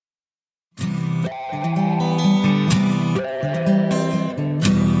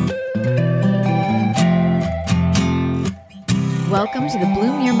Welcome to the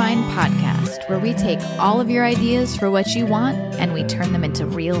Bloom Your Mind podcast, where we take all of your ideas for what you want and we turn them into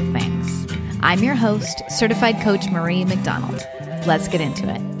real things. I'm your host, certified coach Marie McDonald. Let's get into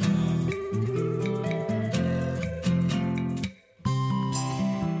it.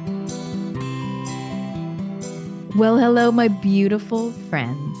 Well, hello, my beautiful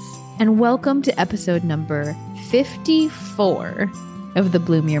friends, and welcome to episode number 54 of the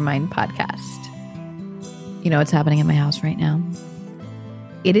Bloom Your Mind podcast. You know what's happening in my house right now?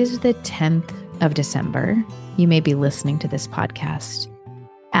 It is the 10th of December. You may be listening to this podcast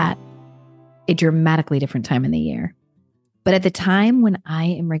at a dramatically different time in the year. But at the time when I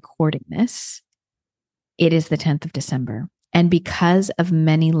am recording this, it is the 10th of December. And because of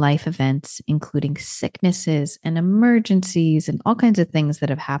many life events, including sicknesses and emergencies and all kinds of things that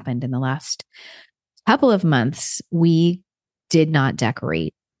have happened in the last couple of months, we did not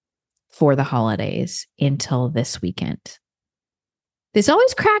decorate for the holidays until this weekend. This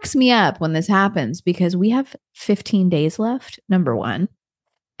always cracks me up when this happens because we have 15 days left, number one.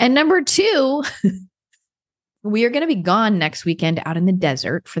 And number two, we are going to be gone next weekend out in the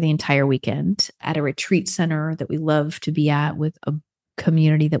desert for the entire weekend at a retreat center that we love to be at with a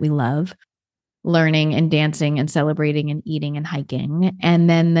community that we love, learning and dancing and celebrating and eating and hiking. And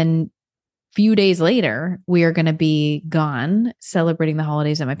then few days later, we are going to be gone celebrating the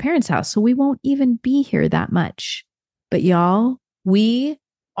holidays at my parents' house. So we won't even be here that much. But y'all, we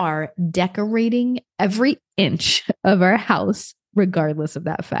are decorating every inch of our house, regardless of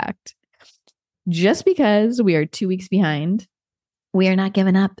that fact. Just because we are 2 weeks behind, we are not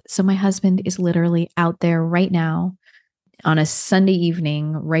giving up. So my husband is literally out there right now on a Sunday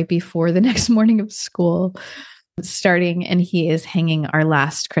evening, right before the next morning of school, starting, and he is hanging our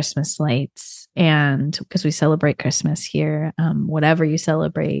last Christmas lights. And because we celebrate Christmas here, whatever you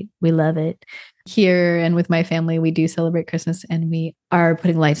celebrate, we love it here. And with my family, we do celebrate Christmas, and we are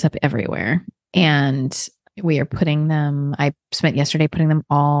putting lights up everywhere. And we are putting them, I spent yesterday putting them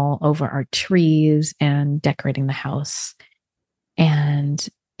all over our trees and decorating the house. And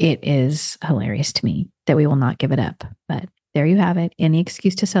it is hilarious to me that we will not give it up. But there you have it. Any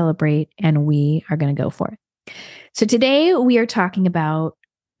excuse to celebrate, and we are going to go for it. So today we are talking about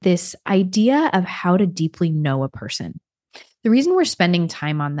this idea of how to deeply know a person. The reason we're spending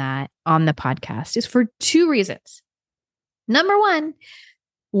time on that on the podcast is for two reasons. Number one,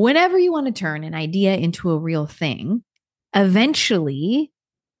 whenever you want to turn an idea into a real thing, eventually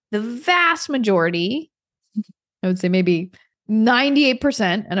the vast majority, I would say maybe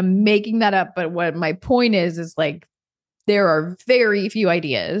 98%, and I'm making that up, but what my point is like there are very few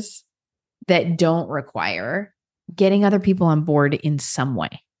ideas that don't require getting other people on board in some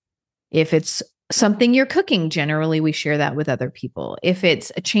way. If it's something you're cooking, generally we share that with other people. If it's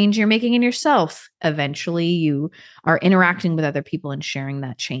a change you're making in yourself, eventually you are interacting with other people and sharing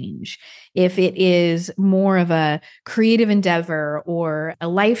that change. If it is more of a creative endeavor or a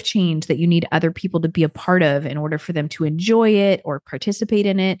life change that you need other people to be a part of in order for them to enjoy it or participate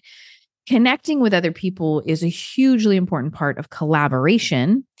in it, connecting with other people is a hugely important part of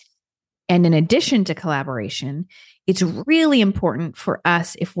collaboration. And in addition to collaboration, it's really important for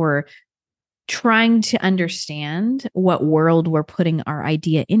us if we're trying to understand what world we're putting our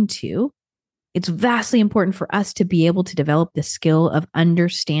idea into. It's vastly important for us to be able to develop the skill of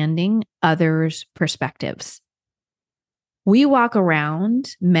understanding others' perspectives. We walk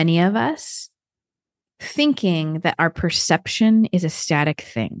around, many of us, thinking that our perception is a static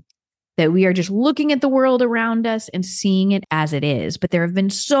thing, that we are just looking at the world around us and seeing it as it is. But there have been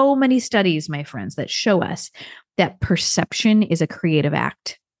so many studies, my friends, that show us that perception is a creative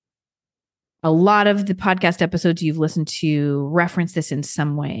act. A lot of the podcast episodes you've listened to reference this in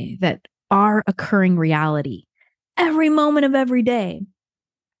some way, that our occurring reality, every moment of every day,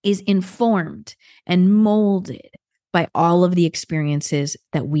 is informed and molded by all of the experiences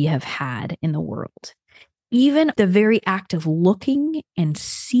that we have had in the world. Even the very act of looking and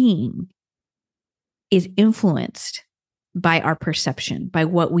seeing is influenced by our perception, by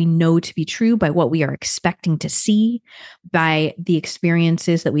what we know to be true, by what we are expecting to see, by the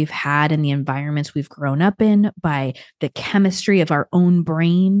experiences that we've had in the environments we've grown up in, by the chemistry of our own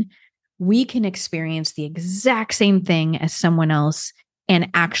brain. We can experience the exact same thing as someone else and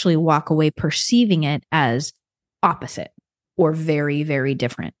actually walk away perceiving it as opposite or very, very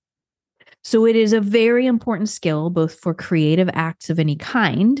different. So it is a very important skill, both for creative acts of any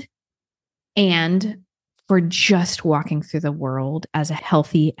kind and for just walking through the world as a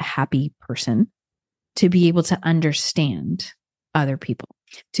healthy, happy person, to be able to understand other people,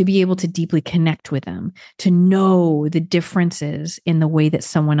 to be able to deeply connect with them, to know the differences in the way that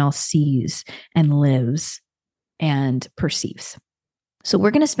someone else sees and lives and perceives. So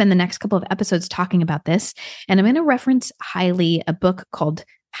we're going to spend the next couple of episodes talking about this. And I'm going to reference highly a book called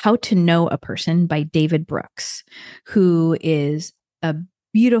How to Know a Person by David Brooks, who is a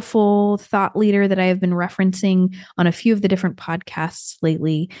beautiful thought leader that I have been referencing on a few of the different podcasts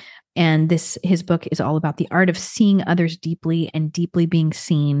lately. And his book is all about the art of seeing others deeply and deeply being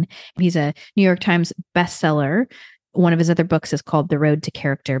seen. He's a New York Times bestseller. One of his other books is called The Road to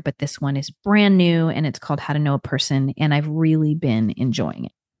Character, but this one is brand new and it's called How to Know a Person. And I've really been enjoying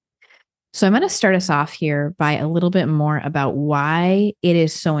it. So I'm going to start us off here by a little bit more about why it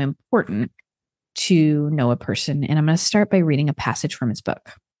is so important to know a person. And I'm going to start by reading a passage from his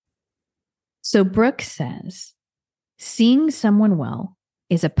book. So Brooks says, seeing someone well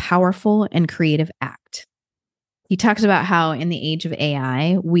is a powerful and creative act. He talks about how in the age of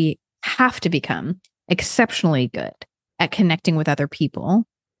AI, we have to become exceptionally good at connecting with other people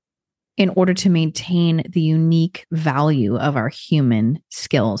in order to maintain the unique value of our human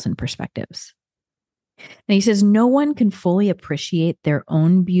skills and perspectives. And he says, no one can fully appreciate their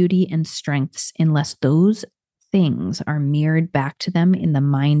own beauty and strengths unless those things are mirrored back to them in the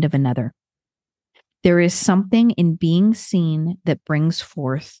mind of another. There is something in being seen that brings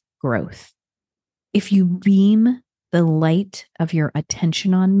forth growth. If you beam the light of your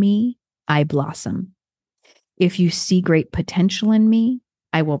attention on me, I blossom. If you see great potential in me,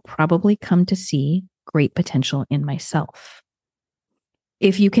 I will probably come to see great potential in myself.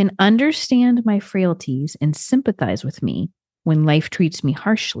 If you can understand my frailties and sympathize with me when life treats me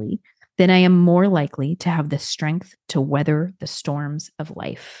harshly, then I am more likely to have the strength to weather the storms of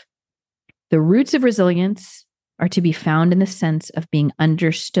life. The roots of resilience are to be found in the sense of being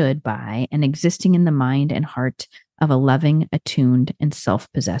understood by and existing in the mind and heart of a loving, attuned, and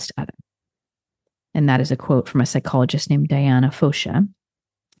self-possessed other. And that is a quote from a psychologist named Diana Fosha.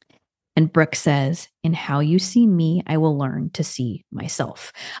 And Brooks says, in how you see me, I will learn to see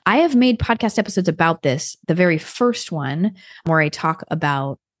myself. I have made podcast episodes about this. The very first one where I talk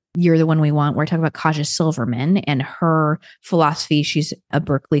about You're the One We Want, where I talk about Kaja Silverman and her philosophy. She's a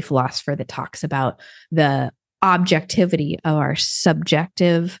Berkeley philosopher that talks about the objectivity of our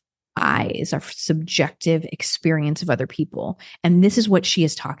subjective eyes, our subjective experience of other people. And this is what she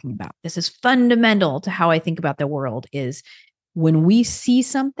is talking about. This is fundamental to how I think about the world is when we see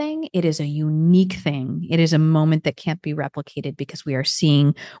something, it is a unique thing. It is a moment that can't be replicated because we are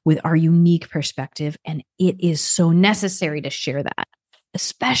seeing with our unique perspective. And it is so necessary to share that,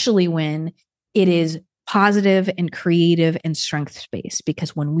 especially when it is positive and creative and strength-based.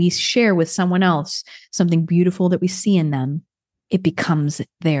 Because when we share with someone else something beautiful that we see in them, it becomes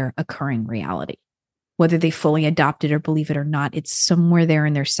their occurring reality. Whether they fully adopt it or believe it or not, it's somewhere there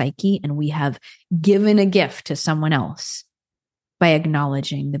in their psyche, and we have given a gift to someone else by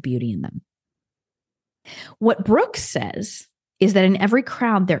acknowledging the beauty in them. What Brooks says is that in every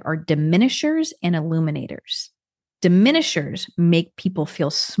crowd, there are diminishers and illuminators. Diminishers make people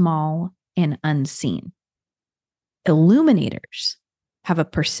feel small and unseen. Illuminators have a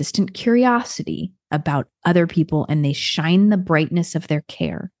persistent curiosity about other people, and they shine the brightness of their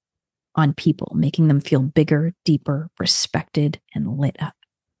care on people, making them feel bigger, deeper, respected, and lit up.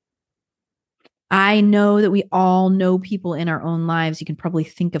 I know that we all know people in our own lives. You can probably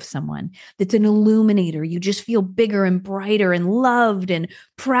think of someone that's an illuminator. You just feel bigger and brighter and loved and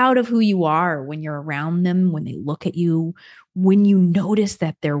proud of who you are when you're around them, when they look at you, when you notice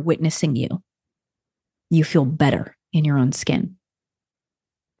that they're witnessing you. You feel better in your own skin.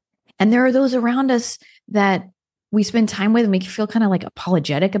 And there are those around us that we spend time with and make you feel kind of like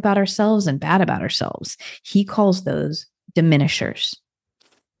apologetic about ourselves and bad about ourselves. He calls those diminishers.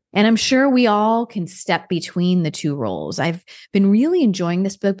 And I'm sure we all can step between the two roles. I've been really enjoying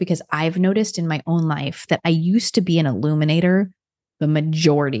this book because I've noticed in my own life that I used to be an illuminator the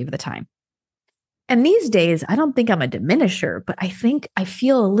majority of the time. And these days, I don't think I'm a diminisher, but I think I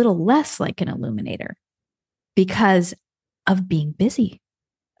feel a little less like an illuminator because of being busy,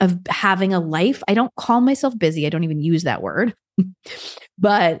 of having a life. I don't call myself busy. I don't even use that word,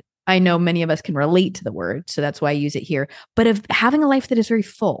 but I know many of us can relate to the word. So that's why I use it here. But of having a life that is very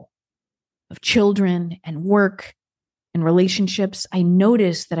full of children and work and relationships, I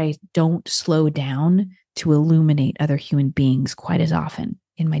notice that I don't slow down to illuminate other human beings quite as often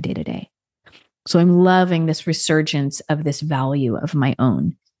in my day-to-day. So I'm loving this resurgence of this value of my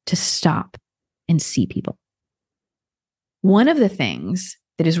own to stop and see people. One of the things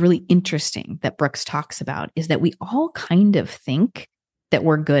that is really interesting that Brooks talks about is that we all kind of think that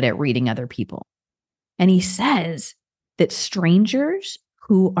we're good at reading other people. And he says that strangers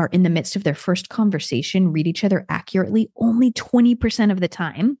who are in the midst of their first conversation read each other accurately only 20% of the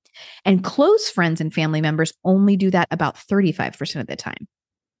time. And close friends and family members only do that about 35% of the time.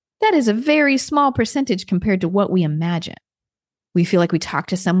 That is a very small percentage compared to what we imagine. We feel like we talk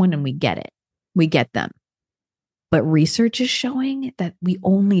to someone and we get it. We get them. But research is showing that we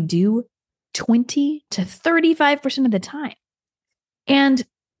only do 20 to 35% of the time. And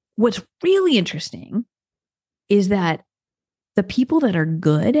what's really interesting is that the people that are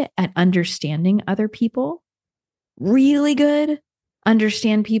good at understanding other people, really good,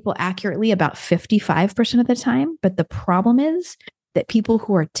 understand people accurately about 55% of the time. But the problem is that people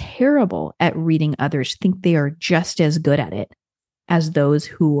who are terrible at reading others think they are just as good at it as those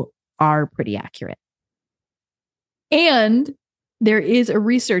who are pretty accurate. And there is a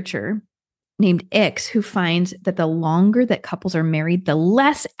researcher named Ix who finds that the longer that couples are married, the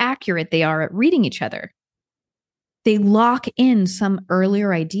less accurate they are at reading each other. They lock in some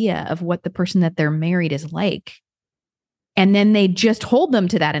earlier idea of what the person that they're married is like. And then they just hold them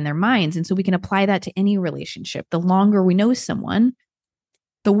to that in their minds. And so we can apply that to any relationship. The longer we know someone,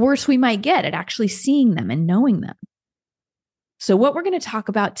 the worse we might get at actually seeing them and knowing them. So what we're going to talk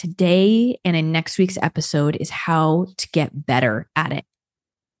about today and in next week's episode is how to get better at it.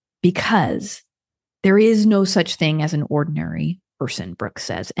 Because there is no such thing as an ordinary person, Brooks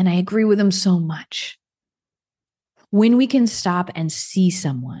says. And I agree with him so much. When we can stop and see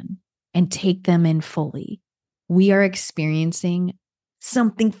someone and take them in fully, we are experiencing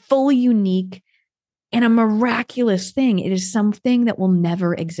something fully unique and a miraculous thing. It is something that will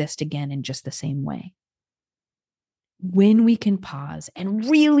never exist again in just the same way. When we can pause and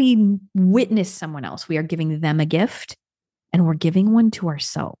really witness someone else, we are giving them a gift and we're giving one to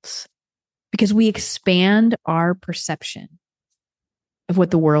ourselves because we expand our perception of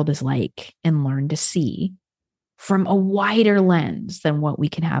what the world is like and learn to see from a wider lens than what we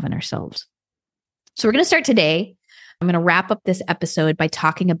can have in ourselves. So we're going to start today. I'm going to wrap up this episode by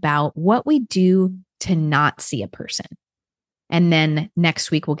talking about what we do to not see a person. And then next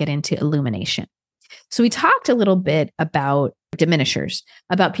week, we'll get into illumination. So we talked a little bit about diminishers,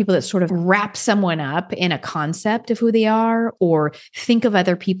 about people that sort of wrap someone up in a concept of who they are or think of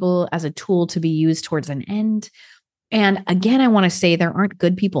other people as a tool to be used towards an end. And again, I want to say there aren't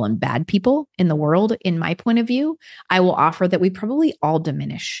good people and bad people in the world. In my point of view, I will offer that we probably all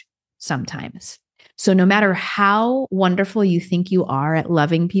diminish sometimes. So no matter how wonderful you think you are at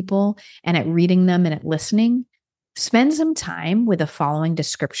loving people and at reading them and at listening, spend some time with the following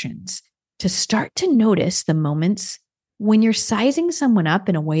descriptions to start to notice the moments when you're sizing someone up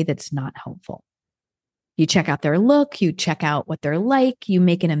in a way that's not helpful. You check out their look, you check out what they're like, you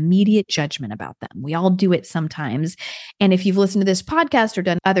make an immediate judgment about them. We all do it sometimes. And if you've listened to this podcast or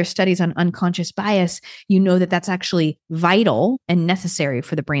done other studies on unconscious bias, you know that that's actually vital and necessary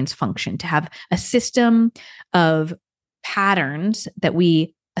for the brain's function to have a system of patterns that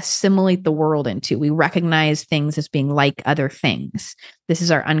we assimilate the world into. We recognize things as being like other things. This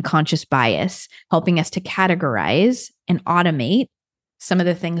is our unconscious bias, helping us to categorize and automate some of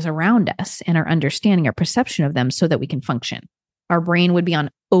the things around us and our understanding, our perception of them so that we can function. Our brain would be on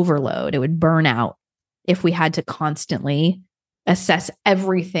overload. It would burn out if we had to constantly assess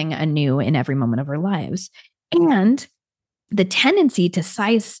everything anew in every moment of our lives. And the tendency to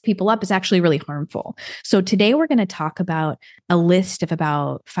size people up is actually really harmful. So today we're going to talk about a list of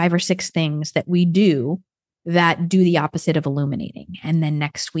about 5 or 6 things that we do that do the opposite of illuminating. And then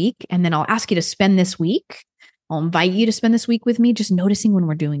next week, and then I'll ask you to spend this week. I'll invite you to spend this week with me, just noticing when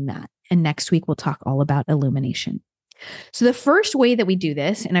we're doing that. And next week, we'll talk all about illumination. So the first way that we do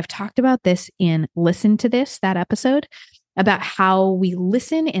this, and I've talked about this in Listen to This, that episode, about how we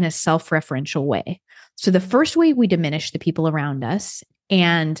listen in a self-referential way. So the first way we diminish the people around us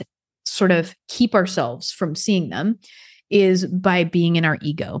and sort of keep ourselves from seeing them is by being in our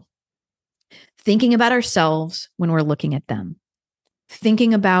ego, thinking about ourselves when we're looking at them.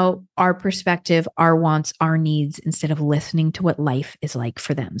 Thinking about our perspective, our wants, our needs, instead of listening to what life is like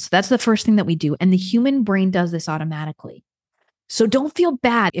for them. So that's the first thing that we do. And the human brain does this automatically. So don't feel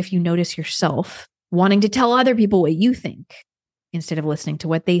bad if you notice yourself wanting to tell other people what you think instead of listening to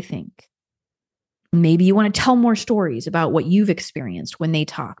what they think. Maybe you want to tell more stories about what you've experienced when they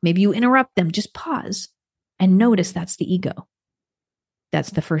talk. Maybe you interrupt them. Just pause and notice that's the ego.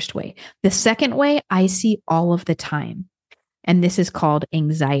 That's the first way. The second way I see all of the time. And this is called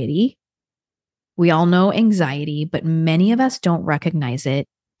anxiety. We all know anxiety, but many of us don't recognize it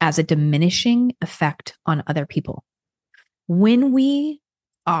as a diminishing effect on other people. When we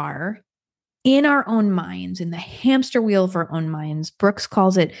are in our own minds, in the hamster wheel of our own minds. Brooks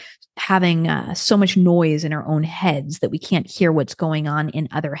calls it having so much noise in our own heads that we can't hear what's going on in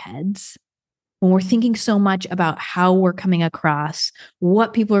other heads. When we're thinking so much about how we're coming across,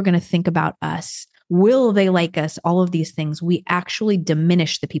 what people are going to think about us, will they like us, all of these things, we actually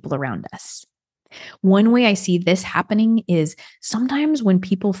diminish the people around us. One way I see this happening is sometimes when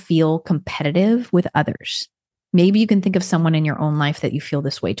people feel competitive with others. Maybe you can think of someone in your own life that you feel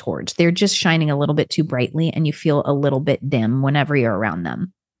this way towards. They're just shining a little bit too brightly and you feel a little bit dim whenever you're around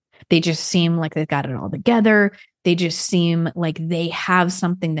them. They just seem like they've got it all together. They just seem like they have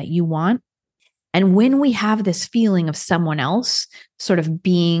something that you want. And when we have this feeling of someone else sort of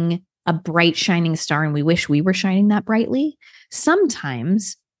being a bright, shining star and we wish we were shining that brightly,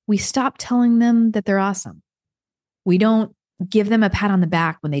 sometimes we stop telling them that they're awesome. We don't give them a pat on the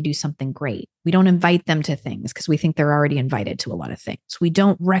back when they do something great. We don't invite them to things because we think they're already invited to a lot of things. We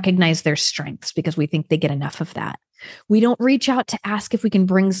don't recognize their strengths because we think they get enough of that. We don't reach out to ask if we can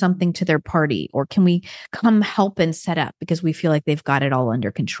bring something to their party or can we come help and set up because we feel like they've got it all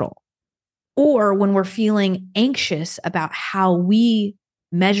under control. Or when we're feeling anxious about how we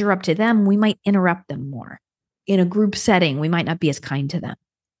measure up to them, we might interrupt them more. In a group setting, we might not be as kind to them.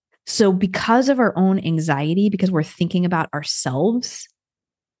 So because of our own anxiety, because we're thinking about ourselves,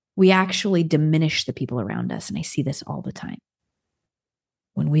 we actually diminish the people around us. And I see this all the time.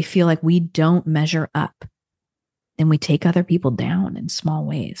 When we feel like we don't measure up, then we take other people down in small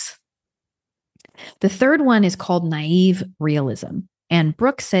ways. The third one is called naive realism. And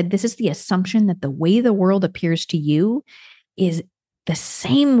Brooks said this is the assumption that the way the world appears to you is the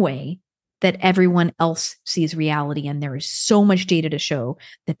same way that everyone else sees reality. And there is so much data to show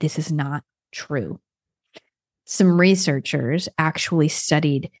that this is not true. Some researchers actually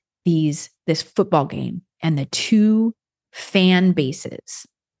studied this football game and the two fan bases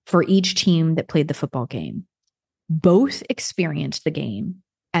for each team that played the football game. Both experienced the game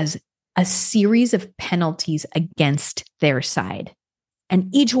as a series of penalties against their side.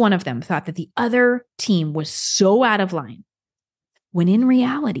 And each one of them thought that the other team was so out of line, when in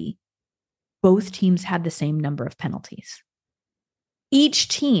reality, both teams had the same number of penalties. Each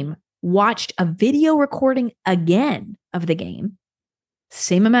team watched a video recording again of the game,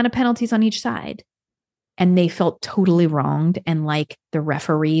 same amount of penalties on each side, and they felt totally wronged and like the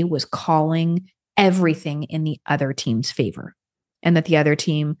referee was calling everything in the other team's favor and that the other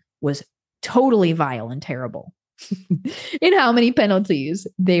team was totally vile and terrible in how many penalties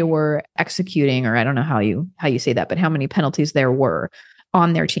they were executing, or I don't know how you say that, but how many penalties there were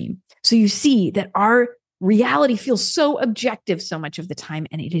on their team. So you see that our reality feels so objective so much of the time,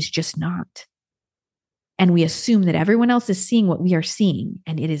 and it is just not. And we assume that everyone else is seeing what we are seeing,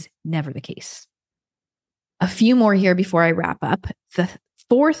 and it is never the case. A few more here before I wrap up. The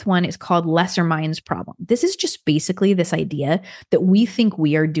fourth one is called lesser minds problem. This is just basically this idea that we think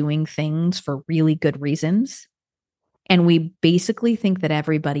we are doing things for really good reasons. And we basically think that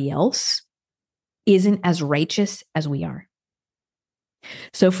everybody else isn't as righteous as we are.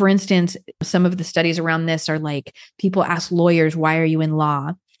 So for instance, some of the studies around this are like people ask lawyers, why are you in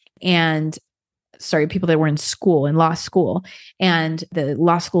law? And people that were in law school. And the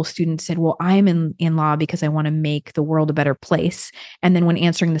law school student said, well, I'm in law because I want to make the world a better place. And then when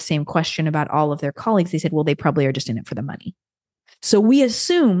answering the same question about all of their colleagues, they said, well, they probably are just in it for the money. So we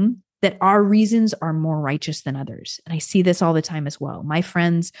assume that our reasons are more righteous than others. And I see this all the time as well. My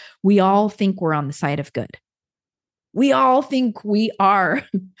friends, we all think we're on the side of good. We all think we are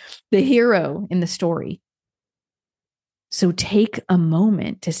the hero in the story. So take a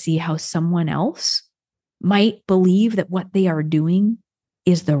moment to see how someone else might believe that what they are doing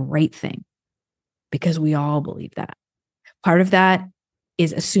is the right thing, because we all believe that. Part of that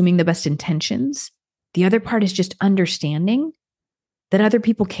is assuming the best intentions. The other part is just understanding that other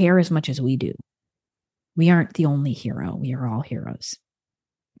people care as much as we do. We aren't the only hero. We are all heroes.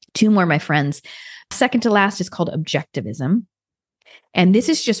 Two more, my friends. Second to last is called objectivism. And this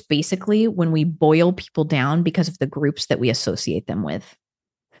is just basically when we boil people down because of the groups that we associate them with.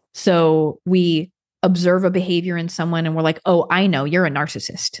 So we observe a behavior in someone and we're like, oh, I know you're a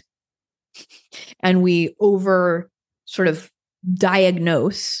narcissist. And we over sort of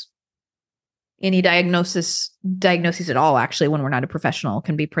diagnose. Any diagnoses at all, actually, when we're not a professional,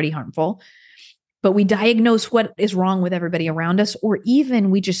 can be pretty harmful. But we diagnose what is wrong with everybody around us, or even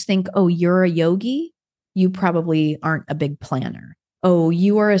we just think, oh, you're a yogi. You probably aren't a big planner. Oh,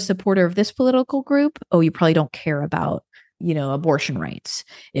 you are a supporter of this political group. Oh, you probably don't care about, abortion rights.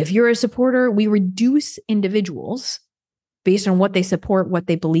 If you're a supporter, we reduce individuals based on what they support, what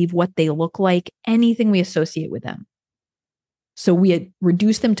they believe, what they look like, anything we associate with them. So we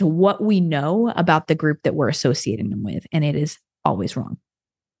reduce them to what we know about the group that we're associating them with, and it is always wrong.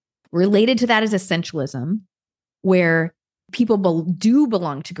 Related to that is essentialism, where people do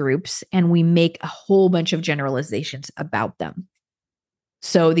belong to groups and we make a whole bunch of generalizations about them.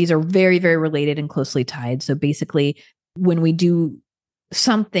 So these are very, very related and closely tied. So basically, when we do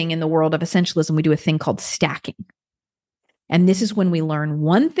something in the world of essentialism, we do a thing called stacking. And this is when we learn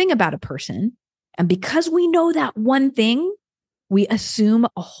one thing about a person. And because we know that one thing, we assume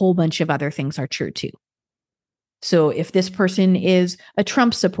a whole bunch of other things are true too. So if this person is a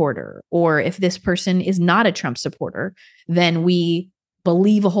Trump supporter, or if this person is not a Trump supporter, then we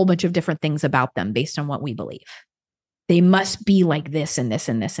believe a whole bunch of different things about them based on what we believe. They must be like this and this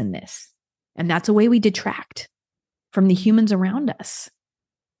and this and this. And that's a way we detract from the humans around us,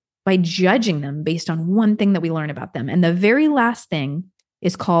 by judging them based on one thing that we learn about them. And the very last thing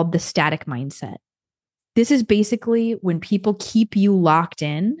is called the static mindset. This is basically when people keep you locked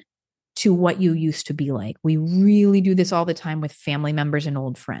in to what you used to be like. We really do this all the time with family members and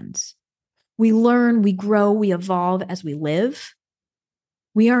old friends. We learn, we grow, we evolve as we live.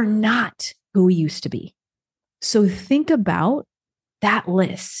 We are not who we used to be. So think about that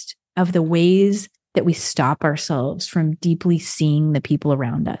list of the ways that we stop ourselves from deeply seeing the people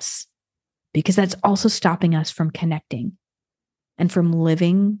around us, because that's also stopping us from connecting and from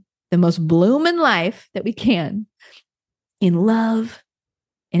living the most blooming life that we can in love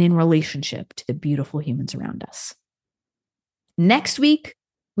and in relationship to the beautiful humans around us. Next week,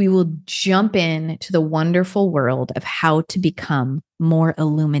 we will jump into the wonderful world of how to become more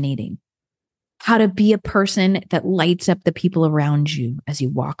illuminating, how to be a person that lights up the people around you as you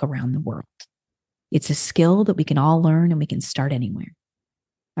walk around the world. It's a skill that we can all learn and we can start anywhere.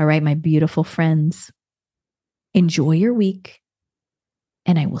 All right, my beautiful friends, enjoy your week,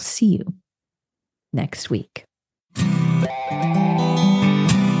 and I will see you next week.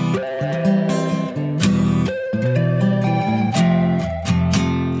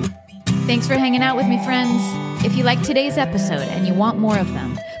 Thanks for hanging out with me, friends. If you like today's episode and you want more of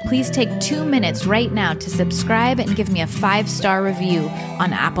them, please take 2 minutes right now to subscribe and give me a 5-star review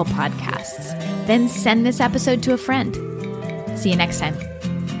on Apple Podcasts. Then send this episode to a friend. See you next time.